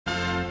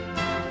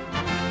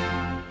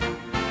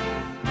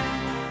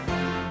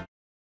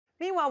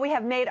Meanwhile, we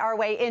have made our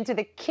way into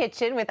the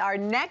kitchen with our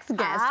next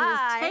guest, who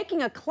is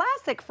taking a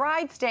classic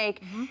fried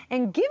steak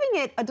and giving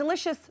it a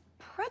delicious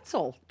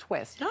pretzel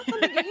twist. Not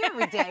something you hear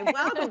every day.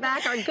 Welcome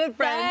back, our good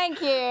friend.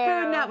 Thank you.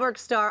 Food Network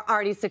star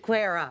Aarti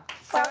Sequeira.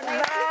 So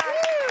nice to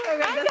see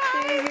you. Good to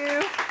see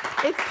you.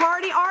 It's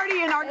Party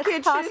Aarti in our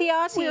kitchen. Party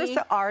Aarti. We're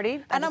so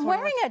Aarti. And I'm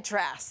wearing a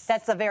dress.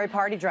 That's a very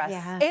party dress.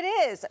 Yeah. It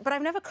is, but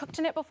I've never cooked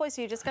in it before,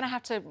 so you're just going to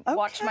have to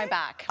watch my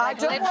back.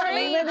 Like,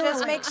 literally,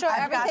 just make sure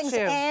everything's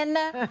in.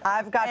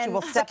 I've got you.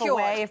 We'll step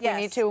away if we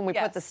need to, and we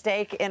put the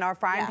steak in our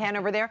frying pan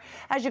over there.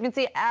 As you can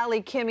see,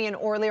 Allie, Kimmy, and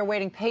Orly are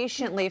waiting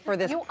patiently for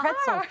this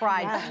pretzel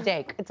fried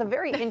steak. It's a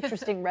very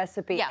interesting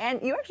recipe, and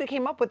you actually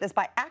came up with this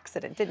by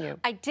accident, didn't you?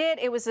 I did.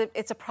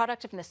 It's a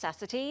product of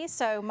necessity.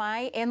 So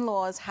my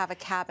in-laws have a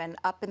cabin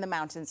up in the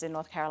mountains in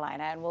North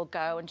Carolina, and we'll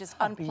go and just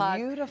unplug.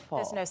 Beautiful.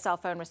 There's no cell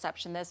phone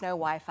reception. There's no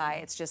Wi-Fi.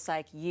 It's just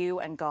like you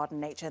and God and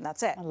nature, and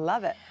that's it. I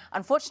love it.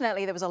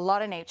 Unfortunately, there was a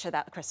lot of nature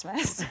that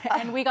Christmas,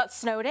 and we got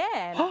snowed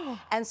in,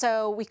 and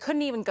so we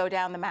couldn't even go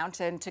down the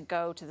mountain to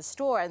go to the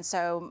store. And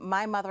so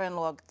my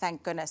mother-in-law,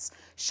 thank goodness,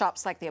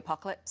 shops like the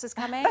apocalypse is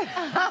coming.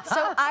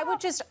 So I would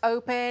just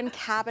open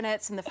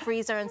cabinets in the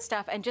freezer and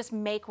stuff and just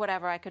make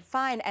whatever I could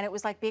find, and it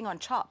was like being on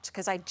Chopped,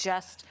 because I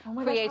just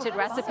created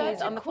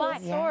recipes on the fly.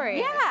 Story.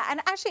 Yeah, and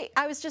actually,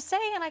 I was just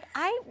saying, like,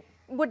 I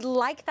would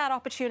like that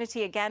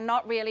opportunity again.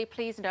 Not really,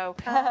 please no.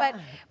 But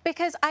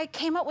because I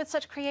came up with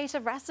such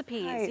creative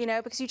recipes, you know,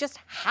 because you just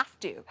have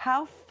to.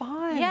 How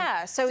fun.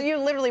 Yeah. So you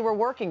literally were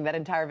working that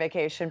entire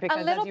vacation because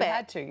you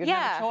had to. You didn't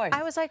have a choice.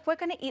 I was like, we're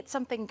going to eat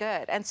something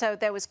good. And so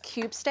there was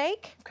cube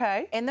steak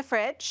in the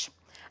fridge.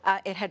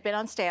 It had been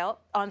on sale,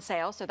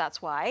 so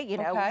that's why, you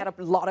know, we had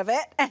a lot of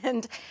it.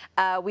 And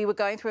we were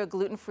going through a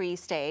gluten-free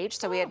stage,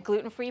 so we had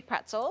gluten-free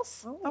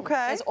pretzels.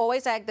 There's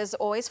always egg, there's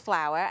always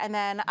flour, and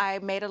then I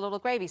made a little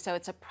gravy. So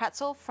it's a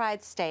pretzel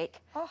fried steak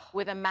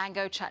with a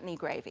mango chutney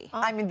gravy.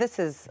 I mean, this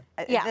is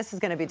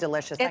going to be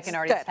delicious. I can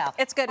already tell.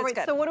 It's good, it's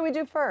good. So what do we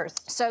do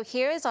first? So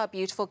here is our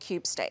beautiful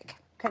cube steak.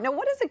 Okay, now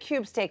what is a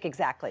cube steak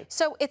exactly?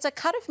 So it's a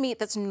cut of meat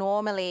that's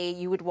normally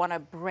you would want to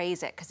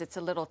braise it because it's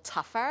a little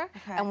tougher.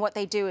 And what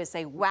they do is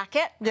they whack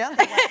it. Yeah.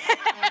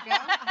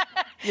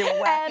 You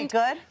whack it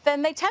good?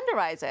 Then they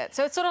tenderize it.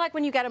 So it's sort of like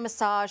when you get a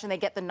massage and they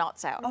get the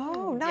knots out.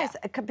 Oh, nice.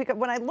 Because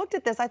when I looked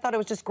at this, I thought it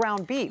was just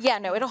ground beef. Yeah,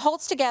 no, it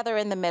holds together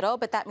in the middle,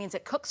 but that means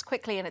it cooks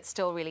quickly and it's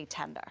still really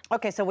tender.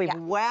 Okay, so we've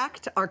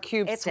whacked our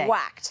cube steak. It's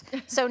whacked.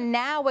 So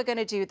now we're going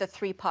to do the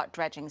 3-part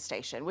dredging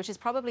station, which is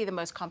probably the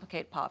most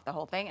complicated part of the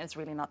whole thing, and it's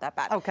really not that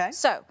bad. Okay.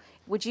 So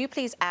would you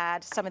please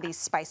add some of these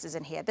spices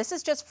in here? This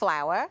is just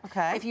flour.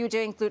 Okay. If you were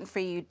doing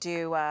gluten-free, you'd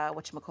do,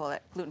 whatchamacallit,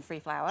 gluten-free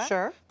flour.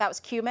 Sure. That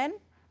was cumin.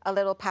 A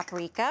little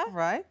paprika.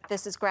 Right.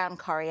 This is ground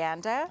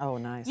coriander. Oh,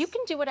 nice. You can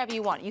do whatever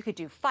you want. You could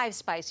do 5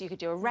 spice, you could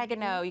do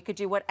oregano, you could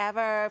do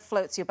whatever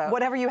floats your boat.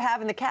 Whatever you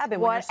have in the cabin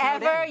when you're snowed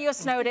in. Whatever you're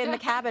snowed in the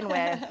cabin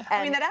with.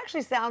 I mean, that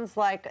actually sounds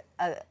like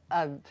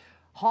a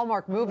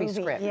Hallmark movie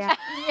script. Yeah.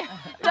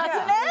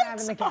 Doesn't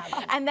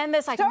it? And then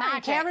there's like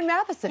magic. Cameron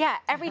Matheson. Yeah,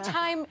 every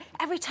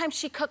time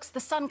she cooks, the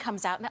sun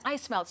comes out and the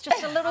ice melts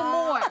just a little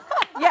more.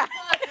 Yeah.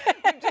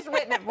 You've just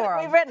written it for them.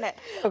 We've written it.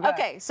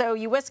 Okay, so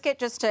you whisk it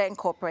just to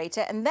incorporate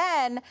it, and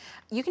then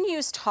you can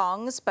use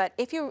tongs, but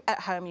if you're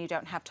at home and you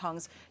don't have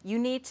tongs, you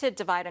need to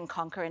divide and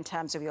conquer in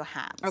terms of your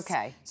hands.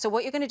 Okay. So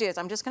what you're going to do is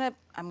I'm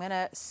going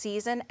to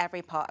season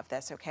every part of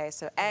this, okay?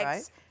 So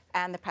eggs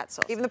and the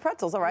pretzels. Even the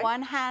pretzels, all right.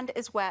 One hand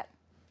is wet.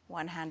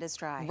 One hand is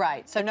dry.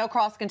 Right, so no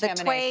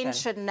cross-contamination. The twain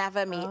should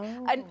never meet.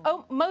 And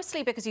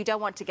mostly because you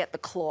don't want to to get the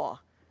claw.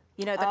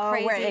 You know, the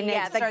crazy,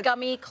 the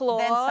gummy claw.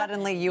 Then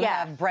suddenly you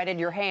have bread in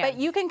your hand.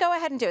 But you can go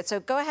ahead and do it. So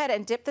go ahead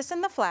and dip this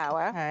in the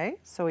flour. Okay,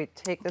 so we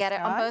take this Get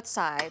it on both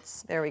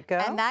sides. There we go.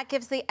 And that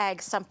gives the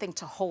egg something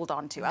to hold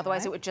on to.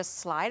 Otherwise, it would just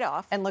slide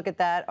off. And look at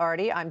that,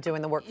 Aarti. I'm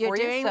doing the work for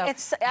you.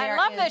 I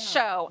love this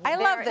show. I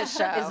love this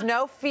show. There's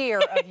no fear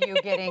of you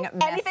getting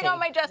messy. Anything on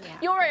my dress.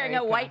 You're wearing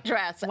a white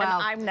dress, and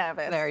I'm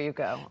nervous. There you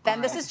go.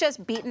 Then this is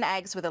just beaten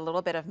eggs with a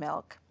little bit of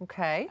milk.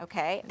 Okay.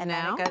 Okay, and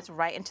then it goes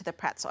right into the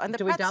pretzel. And the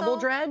do we double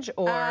dredge,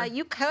 or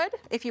you could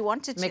if you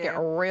wanted to. Make it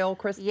real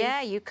crispy?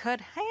 Yeah, you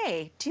could.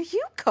 Hey, do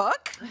you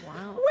cook?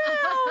 Wow.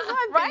 Well,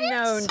 I've been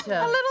known to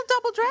a little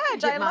double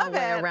dredge. I love my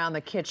way it. around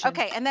the kitchen.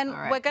 Okay, and then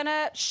we're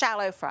gonna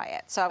shallow fry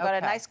it. So I've got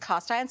a nice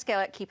cast iron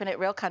skillet, keeping it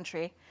real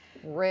country.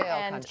 Real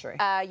country.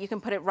 You can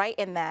put it right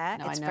in there.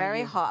 It's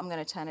very hot. I'm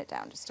gonna turn it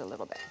down just a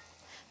little bit.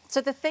 So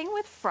the thing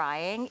with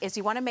frying is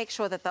you want to make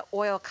sure that the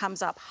oil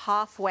comes up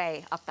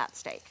halfway up that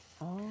steak.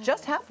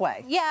 Just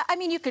halfway? Yeah, I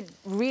mean, you could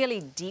really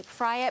deep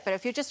fry it, but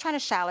if you're just trying to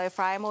shallow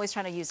fry, I'm always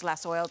trying to use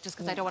less oil just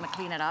because I don't want to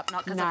clean it up,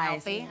 not because I'm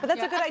healthy. But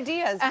that's a good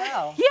idea as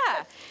well.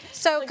 Yeah.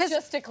 So,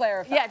 just to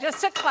clarify. Yeah,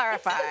 just to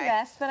clarify. It's the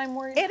mess that I'm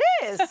worried about.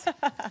 It is.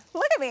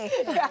 Look at me.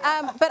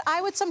 But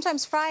I would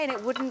sometimes fry and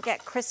it wouldn't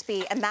get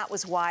crispy, and that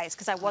was wise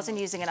because I wasn't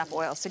using enough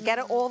oil. So get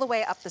it all the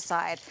way up the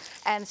side.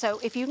 And so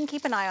if you can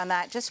keep an eye on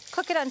that, just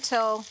cook it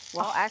until,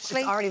 well,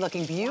 actually. It's already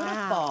looking beautiful.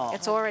 Wow.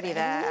 It's already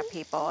there,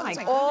 people. It's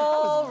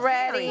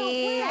already there.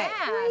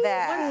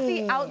 Once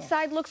the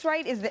outside looks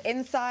right, is the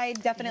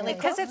inside definitely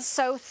cooked? Because it's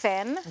so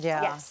thin.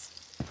 Yeah. Yes.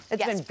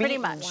 It's been pretty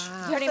beaten. much.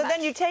 Wow. Pretty so much.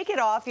 then you take it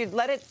off, you'd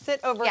let it sit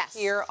over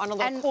here on a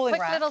little cooling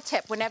rack. And quick little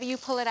tip, whenever you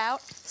pull it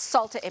out,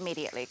 salt it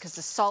immediately because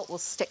the salt will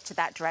stick to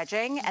that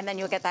dredging and then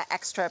you'll get that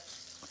extra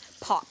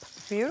pop.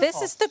 Beautiful.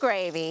 This is the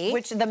gravy.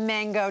 Which the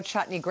mango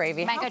chutney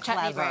gravy. Mango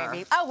chutney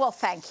gravy. Oh, well,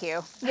 thank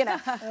you. You know,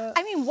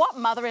 I mean, what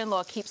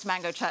mother-in-law keeps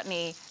mango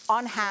chutney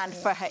on hand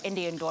for her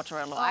Indian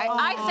daughter-in-law?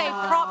 I say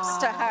props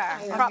to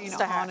her. Props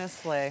to her.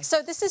 Honestly.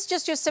 So this is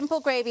just your simple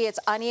gravy. It's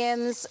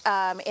onions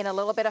in a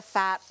little bit of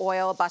fat,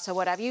 oil, butter,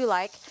 whatever you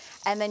like.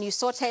 And then you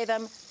saute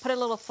them, put a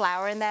little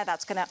flour in there.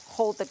 That's going to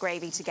hold the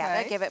gravy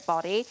together, give it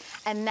body.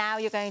 And now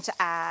you're going to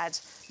add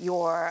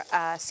your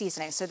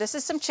seasoning. So this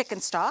is some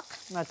chicken stock.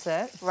 That's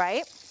it.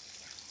 Right?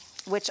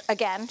 Which,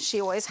 again, she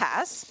always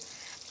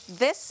has.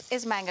 This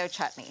is mango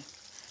chutney.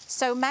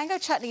 So mango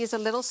chutney is a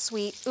little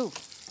sweet. Ooh.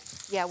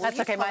 Yeah, that's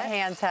okay. My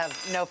hands have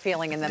no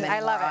feeling in them anymore.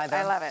 I love it. Either.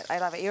 I love it. I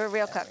love it. You're a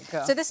real cook.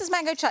 So this is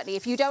mango chutney.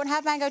 If you don't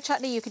have mango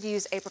chutney, you could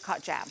use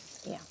apricot jam.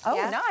 Yeah.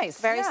 Oh,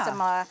 nice. Very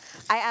similar.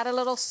 I add a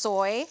little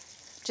soy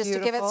just to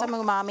give it some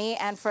umami,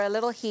 and for a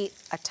little heat,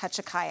 a touch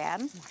of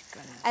cayenne. Oh my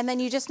goodness. And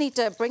then you just need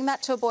to bring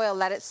that to a boil,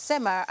 let it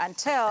simmer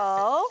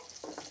until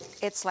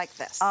it's like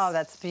this. Oh,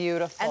 that's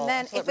beautiful. And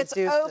then if it's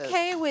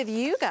okay with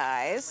you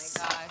guys,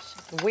 oh my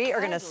gosh, we are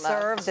going to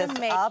serve this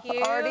up,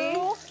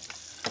 Aarti.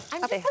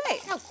 I'm just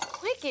amazed how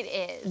quick it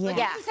is. Yeah. Like,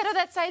 you said, oh,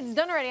 that side's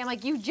done already. I'm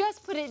like, you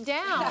just put it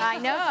down. I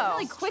know. So it's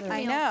really quick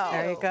meal, too.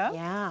 There you go.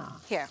 Yeah.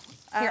 Here,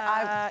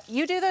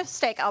 you do the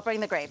steak, I'll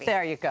bring the gravy.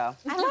 There you go.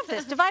 I love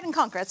this. Divide and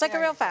conquer. It's like a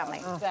real family.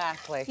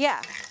 Exactly.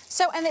 Yeah.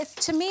 So, and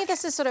to me,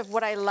 this is sort of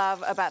what I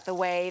love about the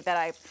way that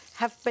I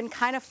have been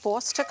kind of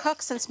forced to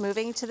cook since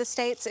moving to the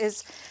States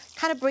is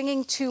kind of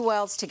bringing two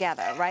worlds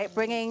together, right?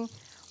 Bringing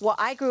what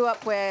I grew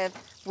up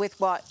with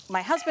what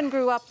my husband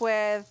grew up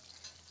with,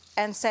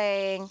 and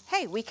saying,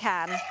 hey, we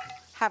can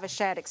have a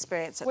shared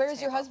experience at the Where's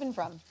table. your husband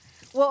from?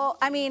 Well,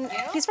 I mean,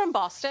 he's from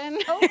Boston.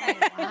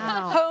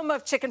 Home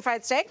of chicken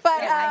fried steak,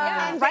 but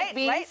right.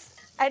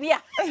 And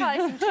probably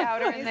some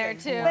chowder in there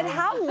too. But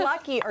how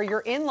lucky are your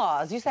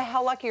in-laws? You say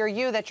how lucky are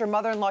you that your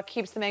mother-in-law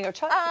keeps the mango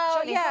chutney? How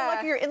lucky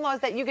are your in-laws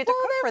that you get to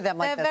cook for them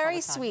like this all the time? They're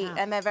very sweet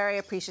and they're very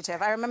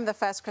appreciative. I remember the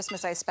first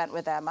Christmas I spent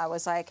with them, I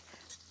was like,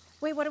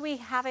 wait, what are we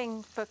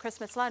having for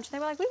Christmas lunch? And they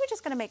were like, we were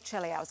just going to make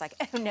chili. I was like,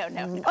 oh, no.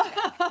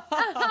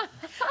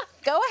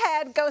 Go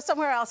ahead, go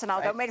somewhere else, and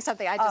I'll go make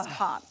something. I just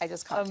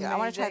can't do it. I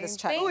want to try this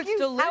chutney. Oh, it's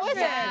delicious. How is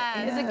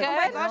it? Is it good? Oh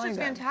my gosh, it's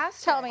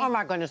fantastic. Tell me. Oh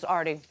my goodness,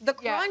 Aarti. The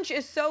crunch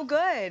is so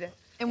good.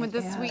 And with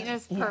the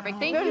sweetness, perfect.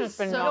 Thank you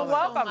so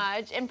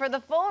much. And for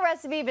the full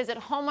recipe, visit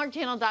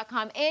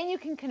hallmarkchannel.com, and you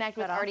can connect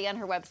with Aarti on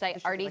her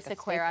website,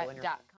 aartisequeira.com.